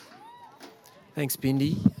Thanks,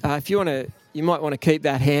 Bindi. If you want to, you might want to keep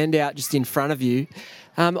that hand out just in front of you.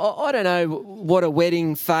 I don't know what a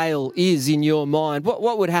wedding fail is in your mind.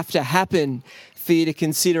 What would have to happen for you to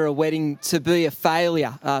consider a wedding to be a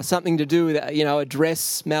failure? Something to do with, a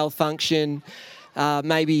dress malfunction,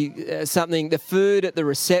 maybe something, the food at the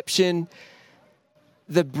reception,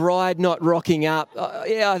 the bride not rocking up.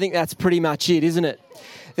 I think that's pretty much it, isn't it?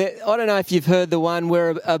 I don't know if you've heard the one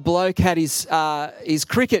where a bloke had his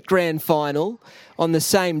cricket grand final on the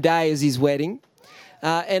same day as his wedding.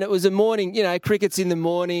 And it was a morning, cricket's in the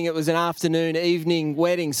morning, it was an afternoon, evening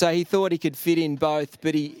wedding, so he thought he could fit in both,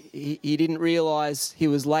 but he didn't realise he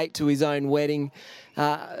was late to his own wedding.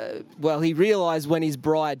 He realised when his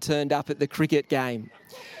bride turned up at the cricket game.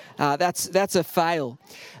 That's a fail.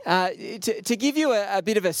 To give you a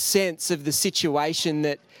bit of a sense of the situation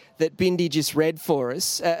that Bindi just read for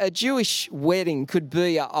us, a Jewish wedding could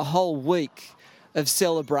be a whole week of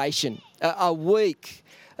celebration, a week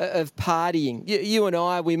of partying. You and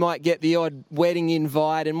I, we might get the odd wedding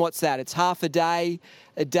invite, and what's that? It's half a day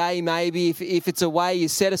maybe. If it's away, you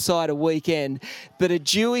set aside a weekend. But a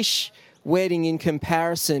Jewish wedding in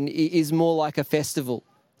comparison is more like a festival.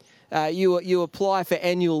 You apply for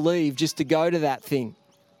annual leave just to go to that thing.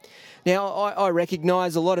 Now, I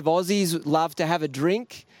recognise a lot of Aussies love to have a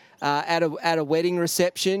drink at a wedding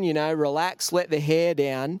reception, relax, let the hair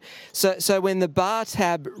down. So when the bar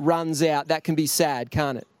tab runs out, that can be sad,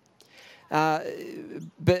 can't it?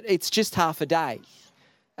 But it's just half a day.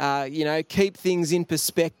 Keep things in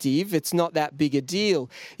perspective. It's not that big a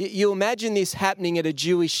deal. You imagine this happening at a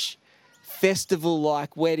Jewish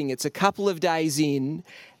festival-like wedding. It's a couple of days in,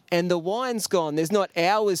 and the wine's gone. There's not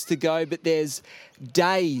hours to go, but there's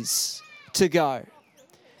days to go.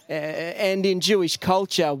 And in Jewish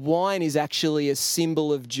culture, wine is actually a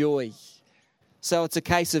symbol of joy. So it's a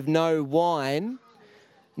case of no wine,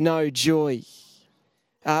 no joy.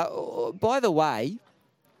 By the way,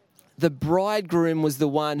 the bridegroom was the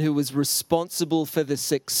one who was responsible for the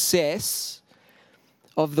success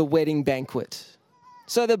of the wedding banquet.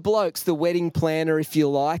 So the bloke's the wedding planner, if you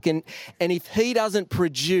like, and if he doesn't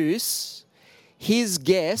produce his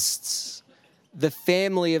guests, the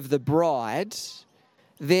family of the bride,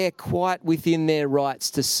 they're quite within their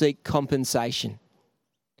rights to seek compensation.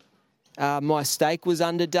 My steak was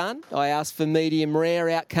underdone. I asked for medium rare,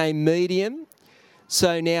 out came medium.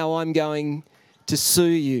 So now I'm going to sue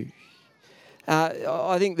you.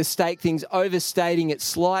 I think the steak thing's overstating it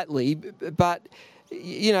slightly, but,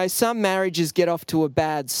 some marriages get off to a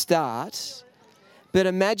bad start. But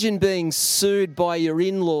imagine being sued by your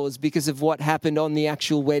in-laws because of what happened on the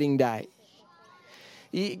actual wedding day.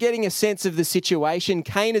 You're getting a sense of the situation.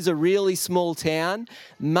 Cain is a really small town,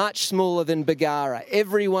 much smaller than Bagara.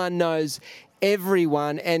 Everyone knows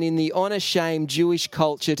everyone, and in the honour-shame Jewish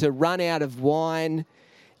culture, to run out of wine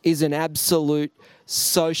is an absolute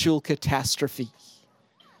social catastrophe.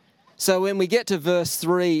 So when we get to verse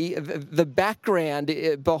 3, the background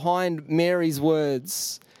behind Mary's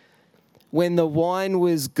words, when the wine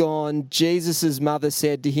was gone, Jesus' mother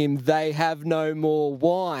said to him, "They have no more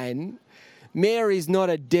wine." Mary's not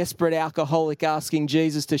a desperate alcoholic asking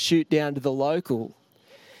Jesus to shoot down to the local.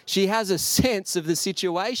 She has a sense of the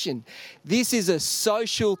situation. This is a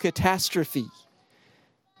social catastrophe.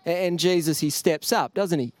 And Jesus, he steps up,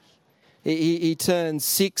 doesn't he? He turns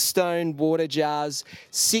 6 stone water jars,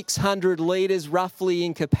 600 litres roughly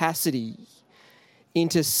in capacity,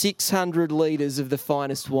 into 600 litres of the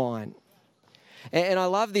finest wine. And I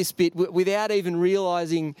love this bit, without even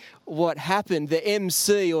realising what happened, the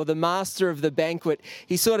MC or the master of the banquet,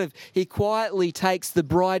 he quietly takes the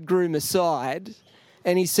bridegroom aside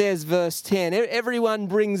and he says, verse 10, everyone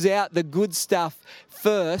brings out the good stuff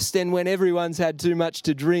first, and when everyone's had too much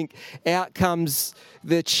to drink, out comes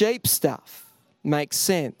the cheap stuff. Makes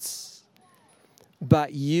sense.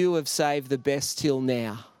 But you have saved the best till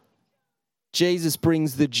now. Jesus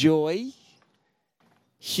brings the joy,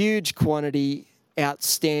 huge quantity,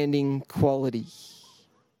 outstanding quality.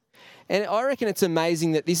 And I reckon it's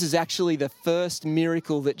amazing that this is actually the first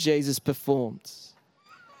miracle that Jesus performed.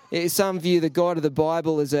 Some view the God of the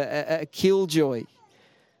Bible as a killjoy.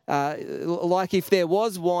 Like if there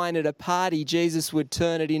was wine at a party, Jesus would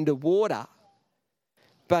turn it into water.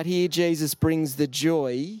 But here Jesus brings the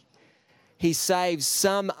joy. He saves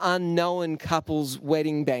some unknown couple's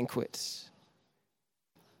wedding banquet.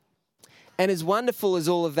 And as wonderful as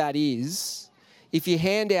all of that is, if your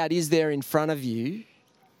handout is there in front of you,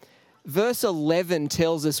 verse 11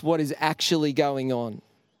 tells us what is actually going on.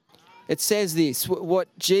 It says this: what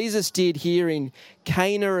Jesus did here in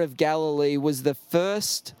Cana of Galilee was the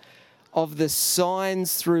first of the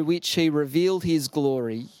signs through which he revealed his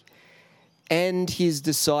glory, and his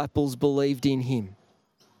disciples believed in him.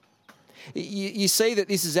 You see that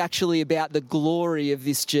this is actually about the glory of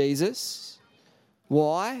this Jesus.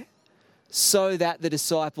 Why? So that the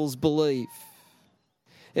disciples believe.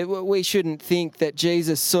 We shouldn't think that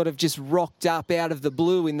Jesus sort of just rocked up out of the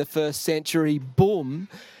blue in the first century, boom,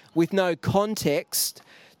 with no context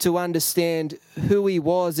to understand who he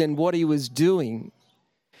was and what he was doing.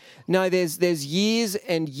 No, there's years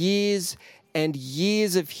and years and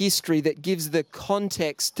years of history that gives the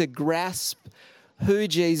context to grasp who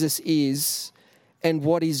Jesus is and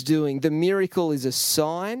what he's doing. The miracle is a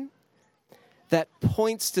sign that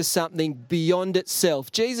points to something beyond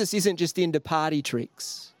itself. Jesus isn't just into party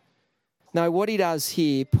tricks. No, what he does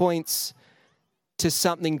here points to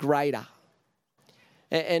something greater.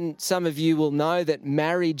 And some of you will know that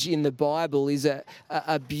marriage in the Bible is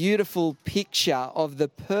a beautiful picture of the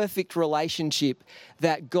perfect relationship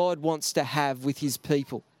that God wants to have with his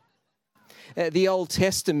people. The Old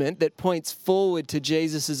Testament that points forward to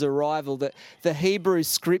Jesus' arrival, that the Hebrew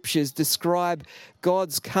scriptures describe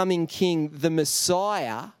God's coming king, the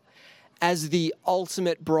Messiah, as the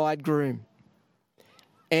ultimate bridegroom.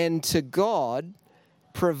 And to God,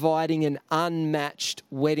 providing an unmatched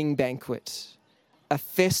wedding banquet, a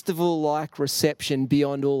festival-like reception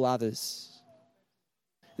beyond all others.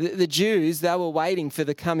 The Jews, they were waiting for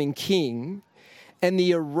the coming king, and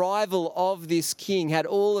the arrival of this king had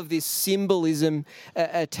all of this symbolism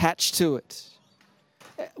attached to it.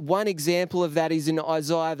 One example of that is in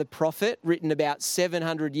Isaiah the prophet, written about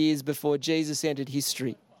 700 years before Jesus entered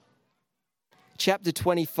history. Chapter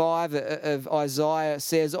 25 of Isaiah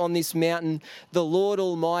says, "On this mountain, the Lord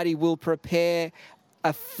Almighty will prepare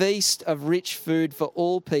a feast of rich food for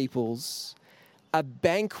all peoples, a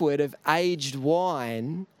banquet of aged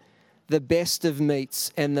wine, the best of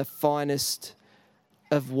meats and the finest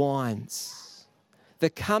of wines." The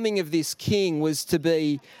coming of this king was to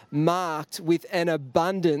be marked with an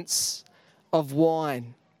abundance of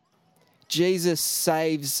wine. Jesus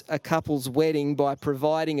saves a couple's wedding by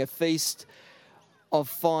providing a feast of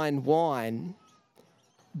fine wine,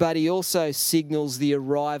 but he also signals the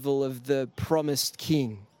arrival of the promised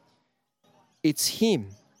king. It's him.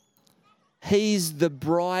 He's the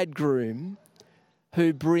bridegroom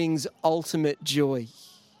who brings ultimate joy.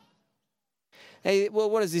 Hey, well,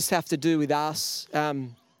 what does this have to do with us?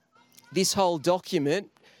 This whole document,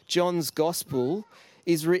 John's Gospel,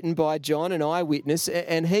 is written by John, an eyewitness,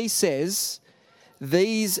 and he says,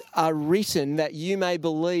 "These are written that you may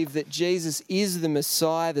believe that Jesus is the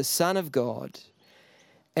Messiah, the Son of God,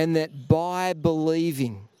 and that by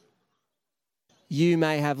believing you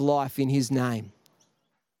may have life in his name."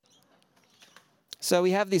 So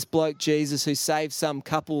we have this bloke, Jesus, who saved some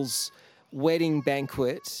couple's wedding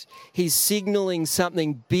banquet. He's signalling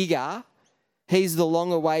something bigger. He's the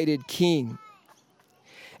long-awaited king.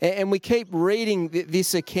 And we keep reading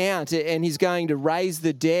this account, and he's going to raise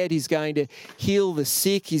the dead, he's going to heal the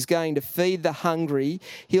sick, he's going to feed the hungry.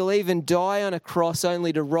 He'll even die on a cross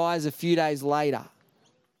only to rise a few days later.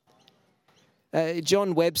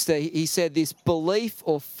 John Webster, he said this: belief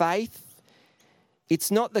or faith, it's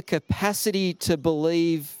not the capacity to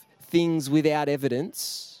believe things without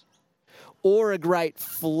evidence, or a great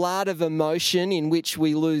flood of emotion in which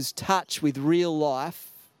we lose touch with real life.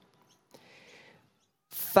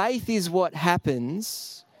 Faith is what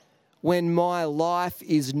happens when my life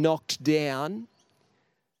is knocked down,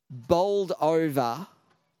 bowled over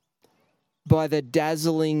by the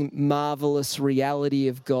dazzling, marvelous reality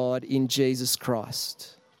of God in Jesus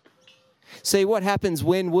Christ. See, what happens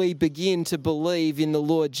when we begin to believe in the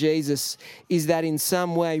Lord Jesus is that in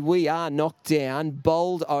some way we are knocked down,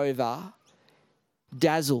 bowled over,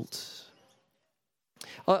 dazzled.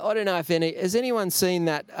 I don't know if has anyone seen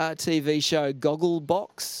that TV show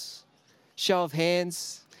Gogglebox? Show of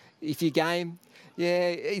hands, if you game. Yeah,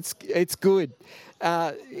 it's good.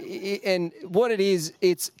 And what it is,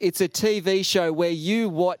 it's a TV show where you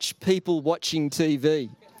watch people watching TV.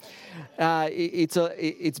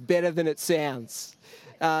 It's better than it sounds.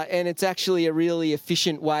 And it's actually a really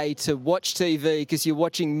efficient way to watch TV because you're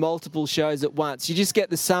watching multiple shows at once. You just get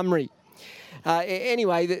the summary.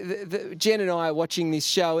 Anyway, Jen and I are watching this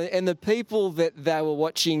show, and the people that they were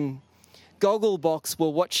watching Gogglebox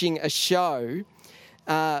were watching a show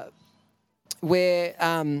where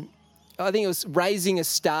I think it was Raising a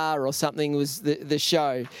Star or something was the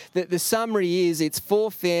show. The summary is it's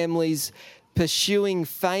 4 families pursuing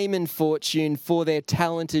fame and fortune for their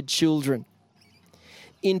talented children.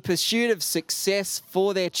 In pursuit of success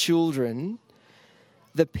for their children,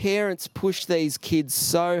 the parents pushed these kids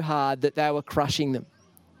so hard that they were crushing them.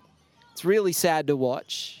 It's really sad to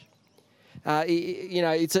watch.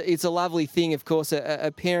 It's a lovely thing, of course,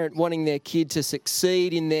 a parent wanting their kid to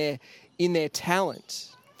succeed in their talent.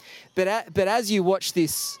 But as you watch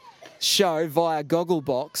this show via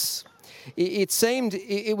Gogglebox, it seemed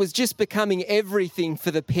it was just becoming everything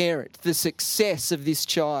for the parent, the success of this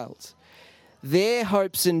child. Their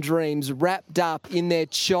hopes and dreams wrapped up in their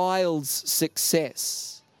child's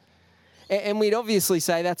success. And we'd obviously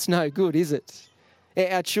say that's no good, is it?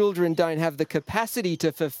 Our children don't have the capacity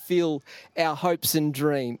to fulfill our hopes and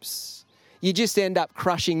dreams. You just end up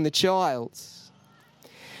crushing the child.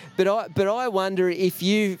 But I wonder if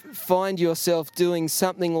you find yourself doing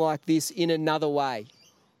something like this in another way,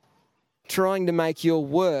 trying to make your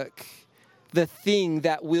work the thing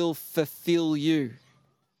that will fulfill you,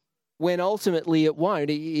 when ultimately it won't,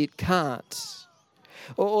 it can't.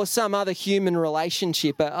 Or some other human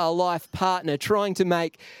relationship, a life partner, trying to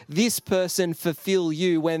make this person fulfill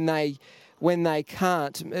you when they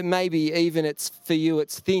can't. Maybe even it's for you,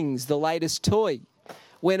 it's things, the latest toy.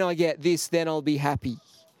 When I get this, then I'll be happy.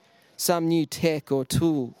 Some new tech or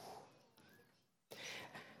tool.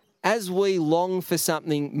 As we long for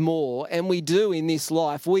something more, and we do in this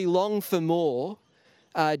life, we long for more.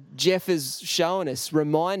 Jeff has shown us,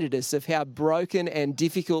 reminded us of how broken and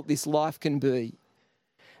difficult this life can be.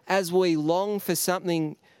 As we long for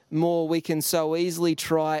something more, we can so easily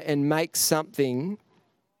try and make something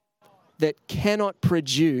that cannot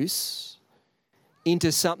produce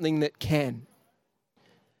into something that can.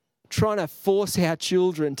 Trying to force our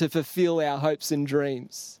children to fulfill our hopes and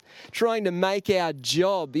dreams. Trying to make our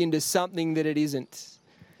job into something that it isn't.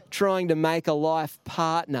 Trying to make a life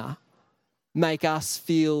partner make us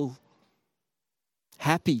feel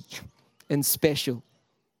happy and special.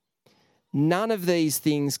 None of these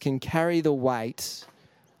things can carry the weight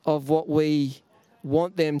of what we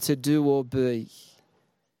want them to do or be.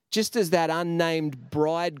 Just as that unnamed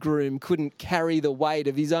bridegroom couldn't carry the weight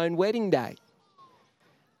of his own wedding day.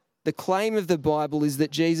 The claim of the Bible is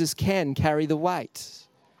that Jesus can carry the weight.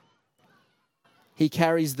 He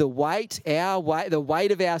carries the weight, the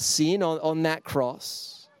weight of our sin on that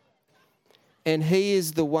cross. And he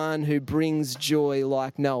is the one who brings joy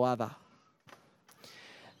like no other.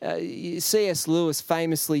 C.S. Lewis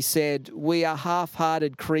famously said, "We are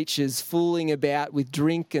half-hearted creatures fooling about with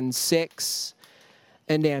drink and sex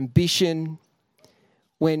and ambition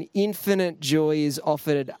when infinite joy is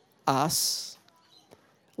offered us,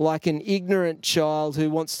 like an ignorant child who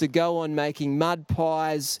wants to go on making mud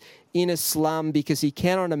pies in a slum because he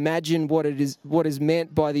cannot imagine what is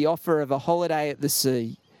meant by the offer of a holiday at the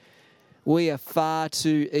sea. We are far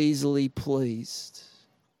too easily pleased."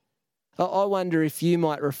 I wonder if you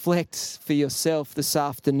might reflect for yourself this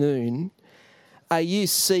afternoon. Are you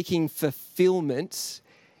seeking fulfillment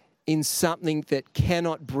in something that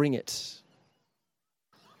cannot bring it?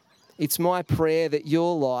 It's my prayer that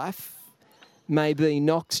your life may be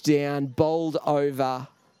knocked down, bowled over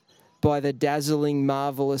by the dazzling,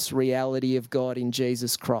 marvellous reality of God in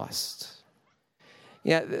Jesus Christ.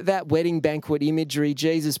 That wedding banquet imagery,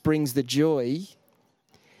 Jesus brings the joy.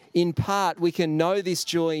 In part, we can know this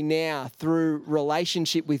joy now through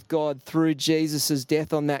relationship with God, through Jesus'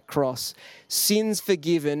 death on that cross. Sins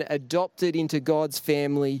forgiven, adopted into God's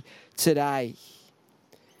family today.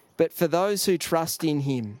 But for those who trust in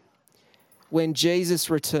him, when Jesus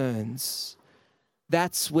returns,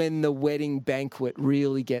 that's when the wedding banquet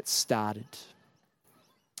really gets started.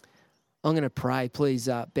 I'm going to pray. Please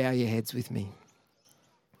bow your heads with me.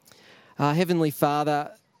 Heavenly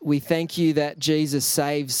Father, we thank you that Jesus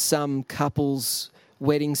saves some couples'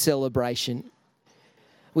 wedding celebration.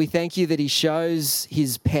 We thank you that he shows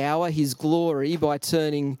his power, his glory, by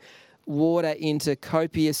turning water into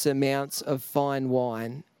copious amounts of fine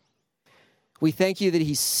wine. We thank you that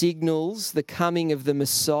he signals the coming of the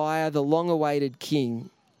Messiah, the long-awaited King.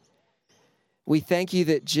 We thank you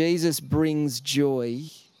that Jesus brings joy.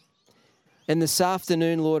 And this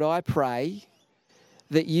afternoon, Lord, I pray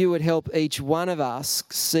that you would help each one of us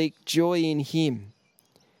seek joy in him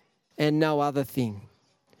and no other thing.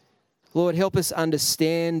 Lord, help us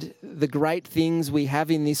understand the great things we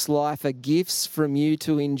have in this life are gifts from you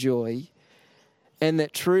to enjoy, and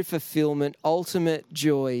that true fulfillment, ultimate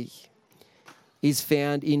joy, is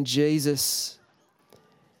found in Jesus,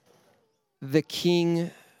 the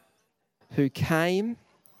King who came,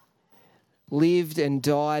 lived and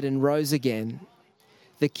died and rose again,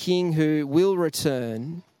 the King who will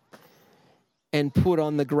return and put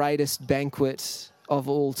on the greatest banquet of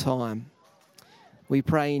all time. We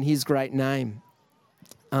pray in his great name.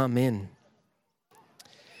 Amen.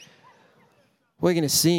 We're going to sing.